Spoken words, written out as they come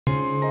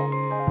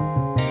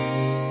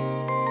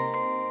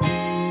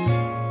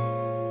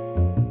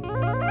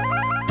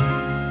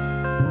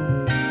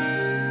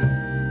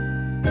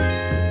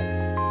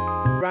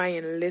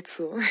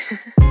лицу.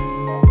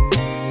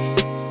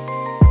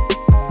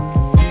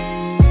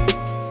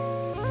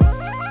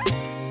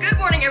 Good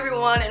morning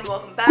everyone and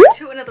welcome back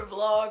to another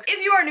vlog.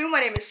 If you are new, my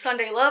name is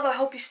Sundaiklove. I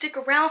hope you stick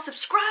around,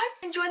 subscribe,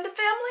 and join the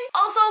family.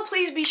 Also,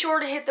 please be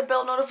sure to hit the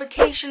bell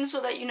notification so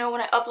that you know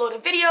when I upload a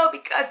video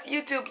because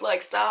YouTube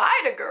likes to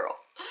hide a girl.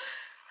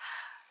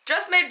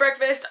 Just made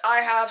breakfast.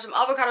 I have some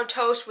avocado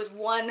toast with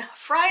one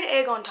fried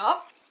egg on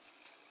top.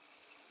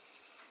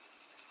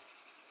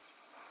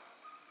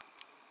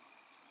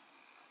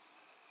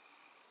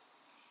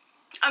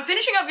 I'm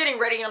finishing up getting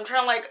ready and I'm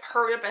trying to like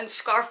hurry up and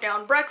scarf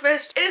down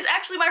breakfast. It is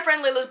actually my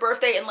friend Layla's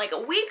birthday in like a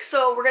week,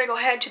 so we're gonna go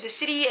head to the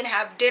city and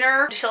have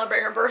dinner to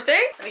celebrate her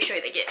birthday. Let me show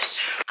you the gifts.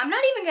 I'm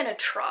not even gonna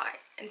try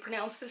and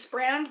pronounce this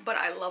brand, but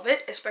I love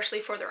it, especially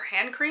for their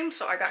hand cream.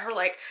 So I got her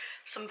like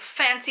some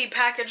fancy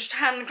packaged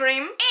hand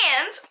cream.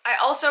 And I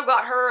also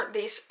got her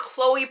this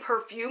Chloe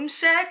perfume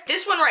set.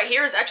 This one right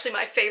here is actually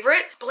my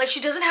favorite, but like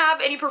she doesn't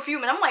have any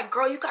perfume and I'm like,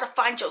 girl, you gotta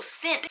find your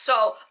scent.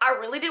 So I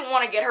really didn't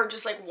want to get her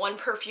just like one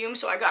perfume,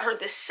 so I got her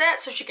this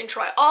set so she can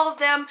try all of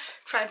them,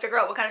 try and figure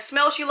out what kind of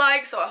smell she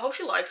likes. So I hope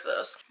she likes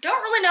this.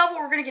 Don't really know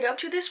what we're gonna get up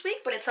to this week,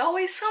 but it's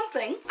always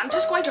something. I'm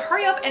just going to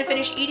hurry up and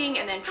finish eating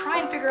and then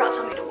try and figure out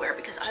something to wear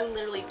because I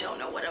literally don't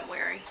know what I'm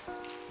wearing.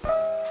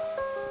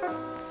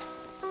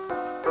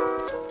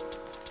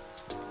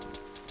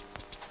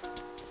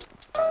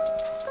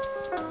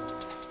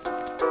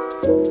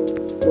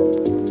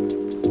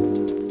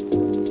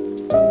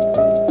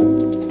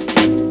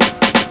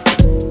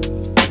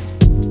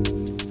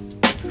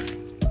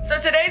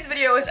 Today's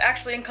video is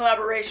actually in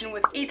collaboration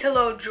with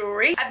ITALO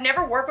jewelry. I've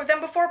never worked with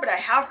them before, but I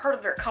have heard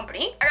of their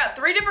company. I got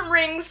 3 different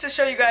rings to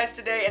show you guys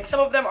today, and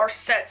some of them are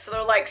sets, so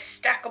they're like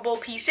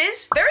stackable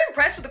pieces. Very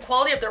impressed with the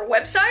quality of their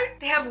website.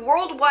 They have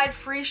worldwide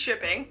free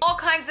shipping, all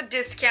kinds of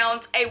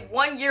discounts, a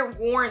 1-year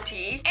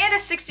warranty, and a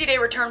 60-day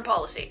return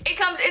policy. It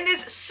comes in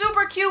this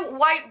super cute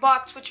white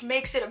box, which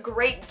makes it a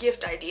great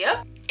gift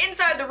idea.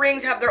 Inside the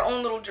rings have their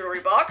own little jewelry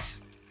box.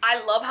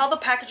 I love how the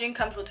packaging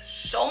comes with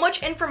so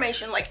much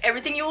information, like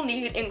everything you'll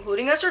need,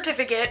 including a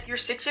certificate, your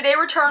 60-day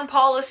return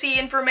policy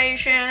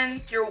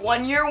information, your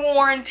 1-year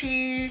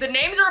warranty. The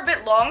names are a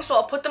bit long, so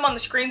I'll put them on the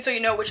screen so you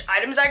know which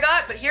items I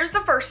got, but here's the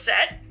first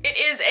set. It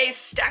is a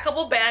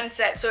stackable band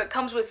set, so it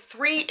comes with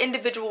 3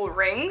 individual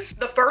rings.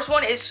 The first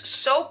one is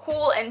so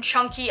cool and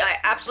chunky. I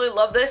absolutely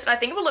love this, and I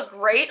think it would look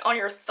great on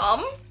your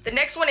thumb. The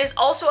next one is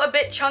also a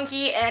bit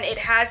chunky, and it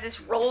has this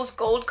rose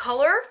gold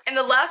color. And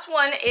the last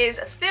one is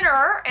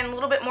thinner and a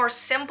little bit more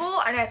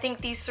simple, and I think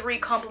these 3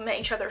 complement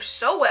each other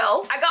so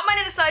well. I got mine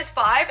in a size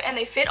 5 and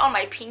they fit on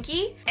my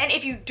pinky, and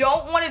if you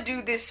don't want to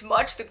do this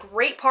much, the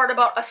great part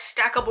about a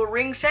stackable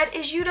ring set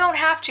is you don't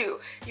have to.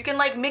 You can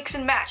like mix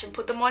and match and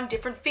put them on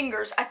different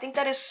fingers. I think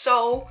that is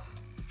so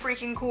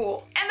freaking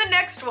cool. And the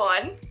next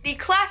one, the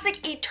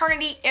classic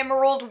Eternity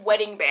Emerald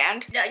wedding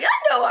band. Now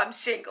y'all know I'm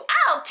single.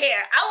 I don't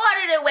care. I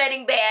wanted a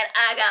wedding band.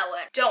 I got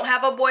one. Don't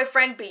have a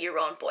boyfriend, be your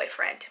own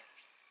boyfriend.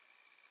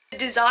 The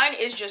design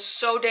is just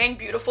so dang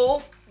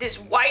beautiful. This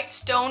white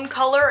stone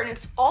color, and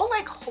it's all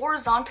like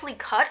horizontally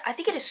cut. I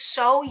think it is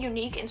so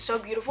unique and so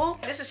beautiful.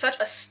 This is such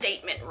a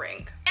statement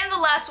ring. And the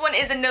last one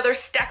is another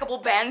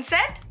stackable band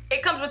set.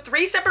 It comes with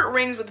 3 separate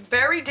rings with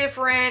very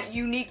different,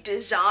 unique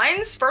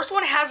designs. First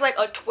one has like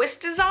a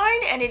twist design,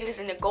 and it is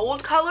in a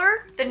gold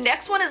color. The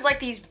next one is like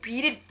these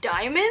beaded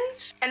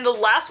diamonds. And the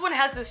last one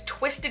has this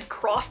twisted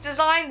cross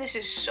design. This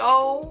is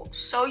so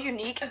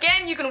unique.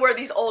 Again, you can wear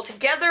these all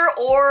together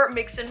or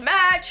mix and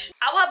match.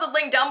 I will have the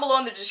link down below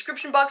in the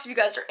description box if you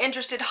guys are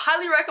interested.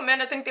 Highly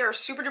recommend. I think they are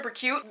super duper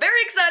cute.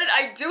 Very excited.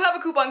 I do have a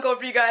coupon code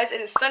for you guys.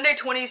 It is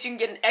Sunday20, so you can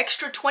get an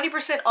extra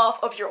 20%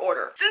 off of your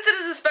order. Since it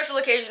is a special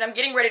occasion, I'm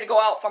getting ready to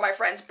go out for my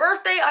friend's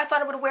birthday. I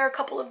thought I would wear a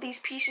couple of these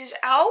pieces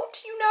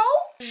out, you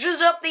know?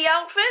 Zhuzh up the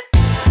outfit.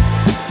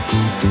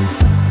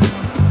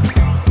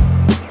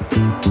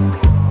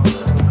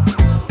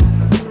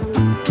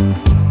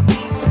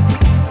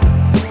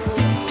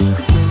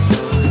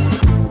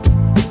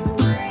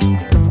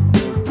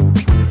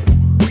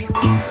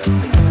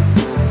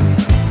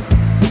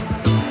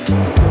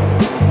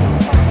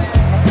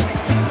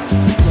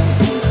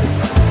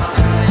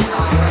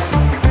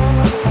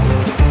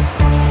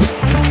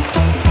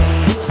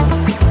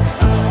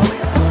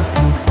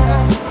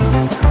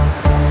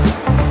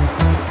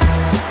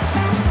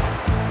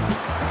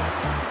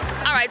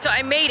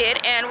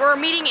 We're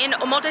meeting in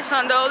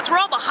Omotesando. It's where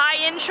all the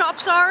high-end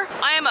shops are.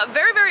 I am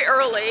very, very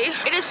early.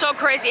 It is so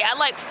crazy. At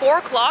like 4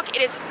 o'clock,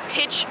 it is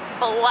pitch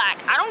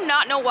black. I do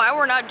not know why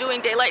we're not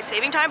doing daylight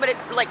saving time, but it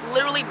like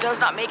literally does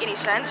not make any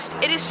sense.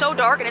 It is so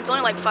dark and it's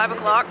only like 5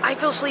 o'clock. I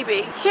feel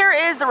sleepy. Here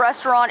is the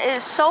restaurant. It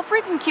is so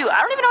freaking cute.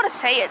 I don't even know how to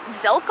say it.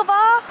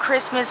 Zelkova?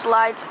 Christmas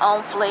lights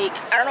on flake.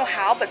 I don't know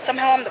how, but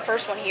somehow I'm the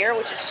first one here,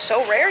 which is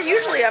so rare.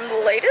 Usually I'm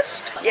the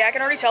latest. Yeah, I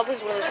can already tell this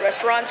is one of those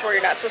restaurants where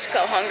you're not supposed to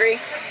come hungry.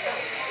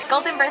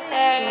 Golden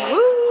birthday!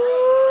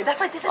 Woo! That's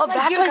like, this is my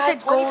that's year, why guys, I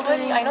said golden.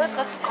 2020. I know it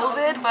sucks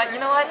COVID, but you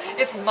know what?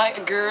 It's my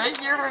great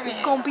year for me.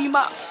 It's gonna be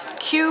my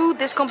cue.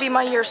 This gonna be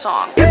my year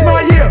song. This my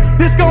year.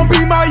 This gonna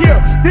be my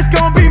year. This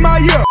gonna be my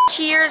year.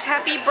 cheers.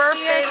 Happy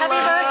birthday, Happy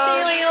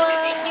birthday, Layla.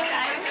 Thank you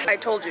guys. I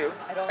told you.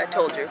 I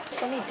told you.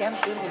 So many damn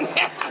spoons in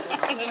there.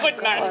 I'm just like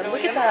God,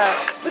 look at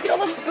that. Look at all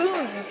the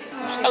spoons.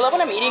 I love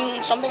when I'm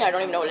eating something I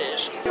don't even know what it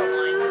is.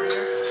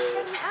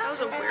 That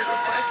was a weird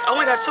request. Oh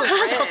my god, so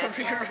red. That was a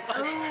weird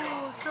request.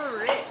 Oh, so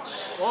rich.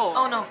 Whoa.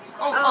 Oh no.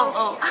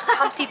 Oh.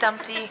 Humpty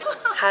Dumpty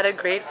had a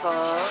great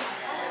fall.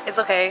 It's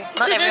okay.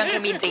 Not everyone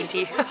can be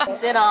dainty.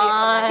 Sit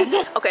on.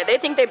 Okay, they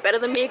think they're better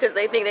than me because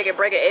they think they can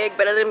break an egg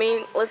better than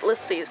me.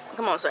 Let's see.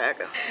 Come on,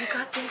 Sayaka. You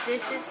got this.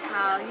 This is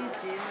how you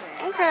do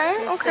it.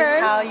 Okay, This is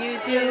how you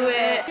do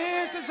it.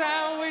 This is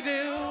how we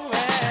do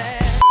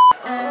it.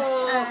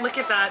 Oh, look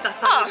at that.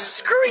 That's how Oh,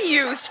 screw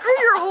you. Screw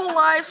your whole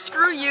life.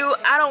 Screw you.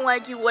 I don't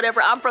like you,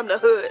 whatever. I'm from the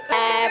hood.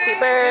 Happy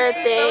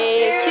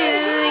birthday to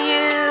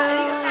you.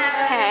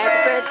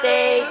 Happy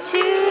birthday to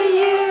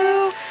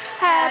you.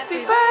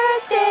 Happy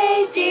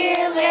birthday,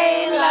 dear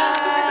Layla.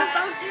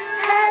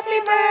 Happy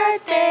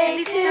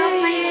birthday to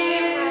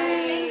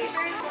you.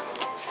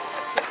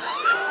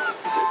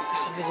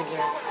 There's something in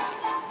here.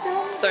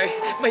 Sorry,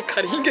 my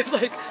cutting is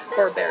like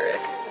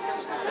barbaric.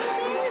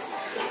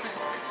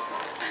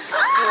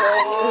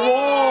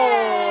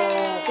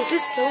 Whoa! This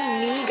is so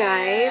me,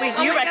 guys. Wait,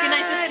 do you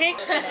recognize this cake?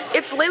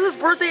 It's Layla's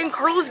birthday and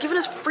Carla's giving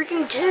us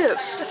freaking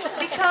gifts.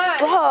 Because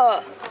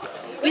Bruh.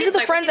 These are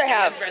the friends I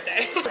have.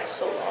 Birthday.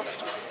 So lost.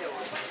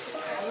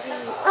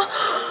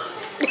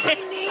 My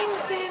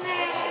name's in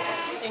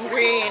it. In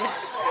green.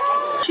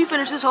 She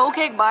finished this whole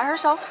cake by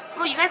herself.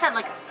 Well, you guys had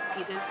like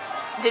pieces.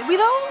 Did we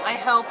though? I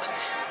helped.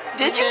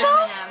 Did you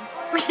though?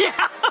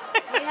 Yeah.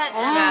 we had I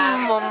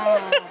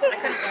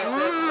couldn't finish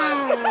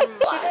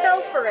this, she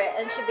fell for it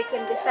and she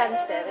became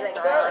defensive. Like,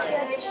 girl, if you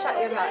had just shut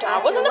your mouth.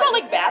 It wasn't about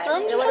like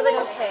bathrooms. It would have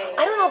been okay.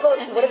 I don't know about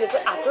what it is,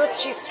 but afterwards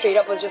she straight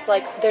up was just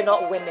like, they're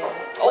not women.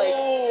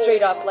 Like,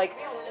 straight up, like,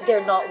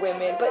 they're not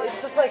women. But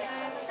it's just like,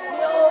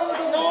 no,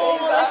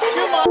 don't say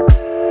that.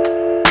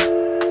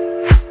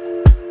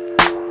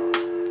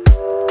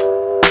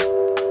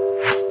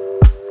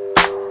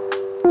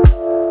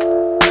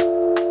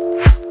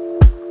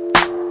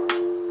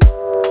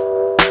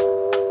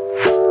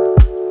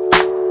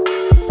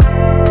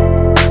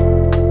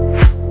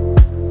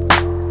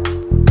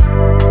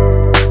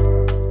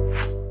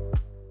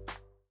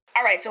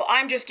 So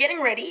I'm just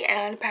getting ready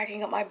and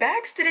packing up my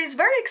bags. Today's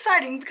very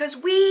exciting because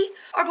we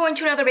are going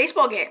to another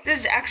baseball game.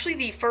 This is actually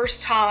the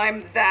first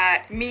time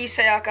that me,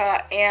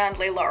 Sayaka, and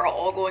Layla are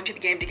all going to the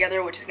game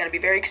together, which is going to be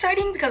very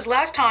exciting because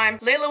last time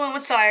Layla went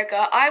with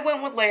Sayaka, I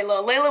went with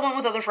Layla went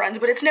with other friends,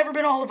 but it's never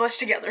been all of us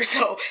together,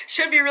 so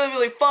should be really,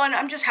 really fun.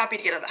 I'm just happy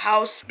to get out of the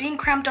house. Being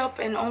cramped up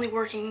and only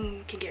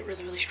working can get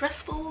really, really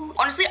stressful.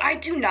 Honestly, I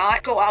do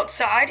not go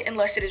outside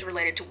unless it is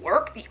related to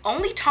work. The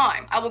only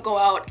time I will go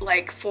out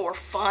like for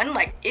fun,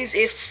 like, is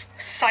if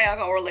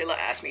Sayaka or Layla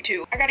asked me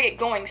to. I gotta get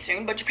going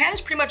soon, but Japan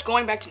is pretty much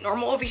going back to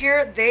normal over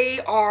here. They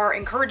are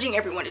encouraging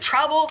everyone to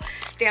travel.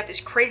 They have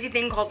this crazy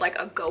thing called like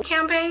a Go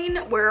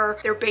campaign where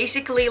they're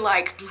basically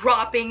like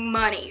dropping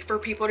money for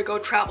people to go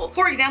travel.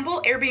 For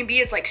example, Airbnb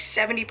is like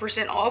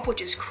 70% off,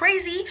 which is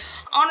crazy.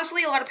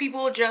 Honestly, a lot of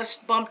people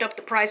just bumped up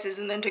the prices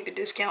and then took the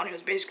discount. It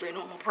was basically a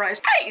normal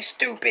price. Hey,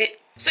 stupid.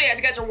 So yeah, if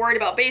you guys are worried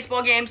about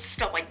baseball games,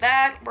 stuff like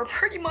that, we're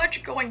pretty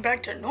much going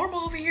back to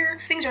normal over here.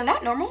 Things are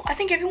not normal. I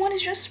think everyone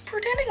is just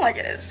pretending like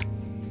it is.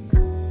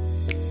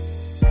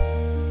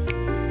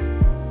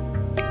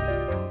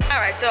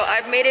 Alright, so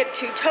I've made it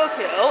to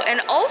Tokyo,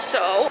 and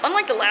also,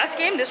 unlike the last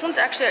game, this one's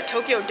actually at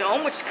Tokyo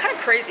Dome, which is kind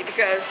of crazy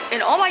because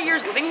in all my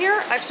years living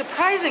here, I've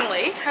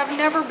surprisingly have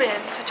never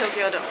been to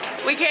Tokyo Dome.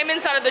 We came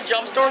inside of the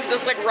jump store because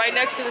it's like right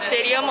next to the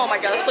stadium. Oh my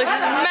god, this place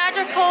is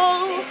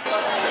magical!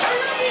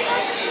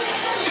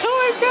 Oh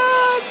my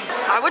god!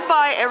 I would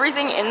buy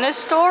everything in this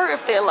store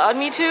if they allowed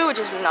me to, which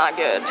is not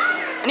good.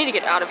 I need to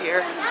get out of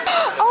here.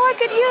 Oh, I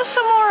could use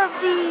some more of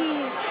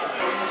these!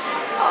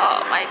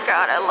 Oh my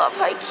god, I love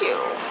Haikyuu.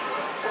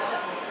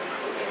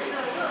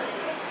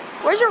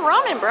 Where's your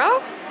ramen, bro?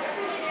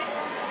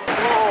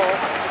 Whoa.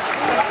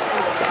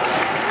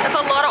 That's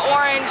a lot of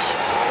orange.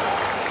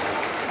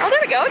 Oh,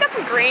 there we go. We got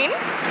some green.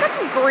 We got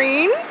some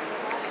green.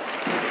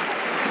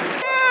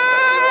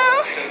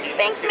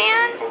 Thanks,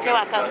 man. You're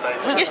welcome.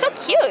 You're so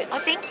cute. Oh,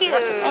 thank you.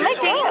 Oh my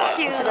god.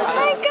 Oh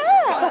my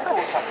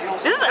god.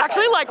 This is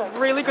actually like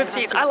really good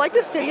seats. I like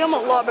this stadium a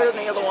lot better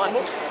than the other one.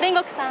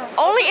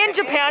 Only in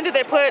Japan do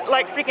they put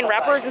like freaking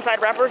wrappers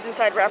inside wrappers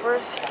inside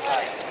wrappers.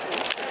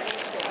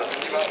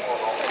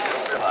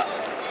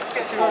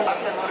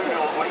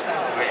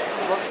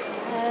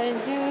 And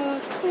you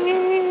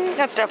see.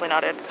 That's definitely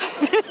not it.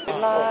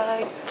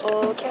 Like,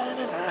 oh,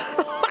 Canada.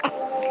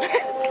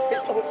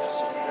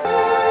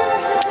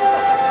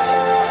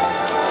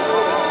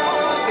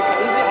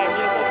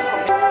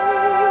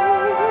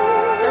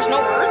 There's no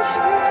words?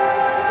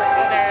 I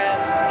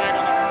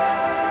don't know.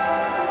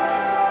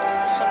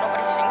 So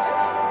nobody sings it?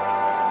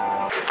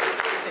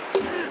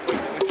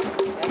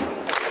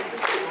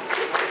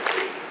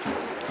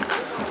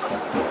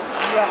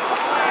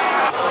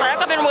 It's like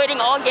I've been waiting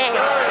all game.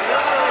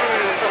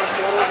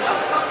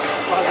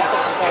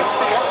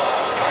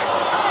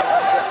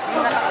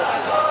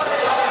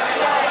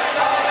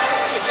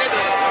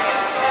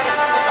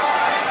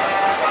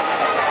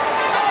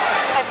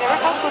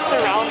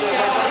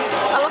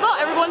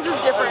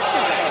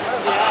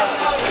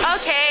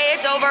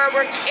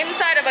 We're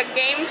inside of a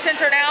game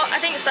center now. I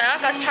think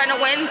Sayaka's trying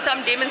to win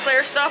some Demon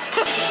Slayer stuff.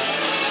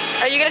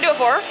 Are you gonna do it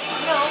for her?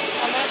 No,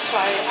 I'm gonna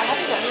try it. I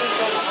haven't done it in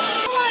so long.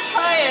 I wanna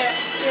try it.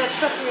 Yeah,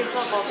 trust me, it's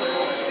not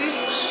possible. See?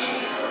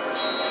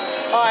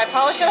 Oh, I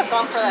probably should have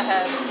gone for the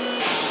head.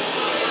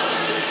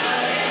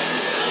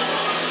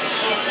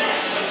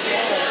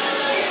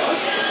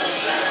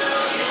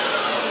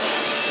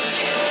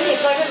 See,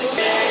 it's like a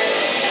movie.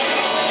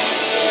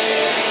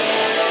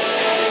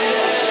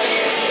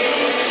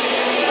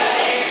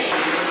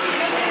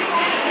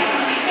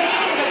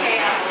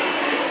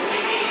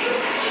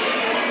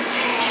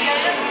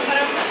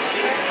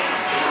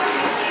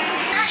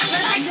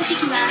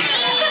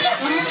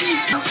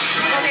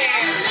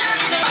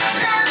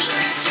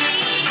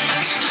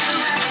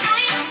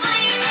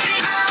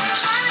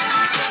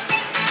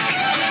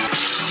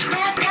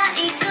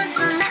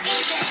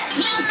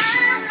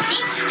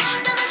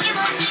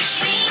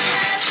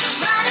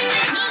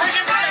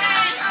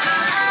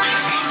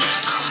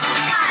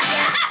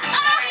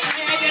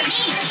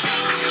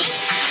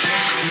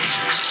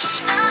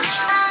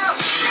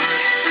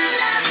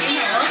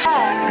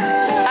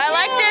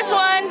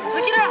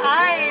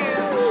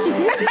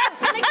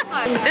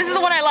 This is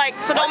the one I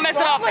like, so don't mess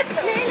it up.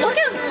 Look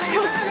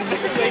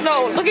at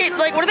No, look at,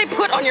 like, what do they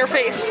put on your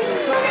face?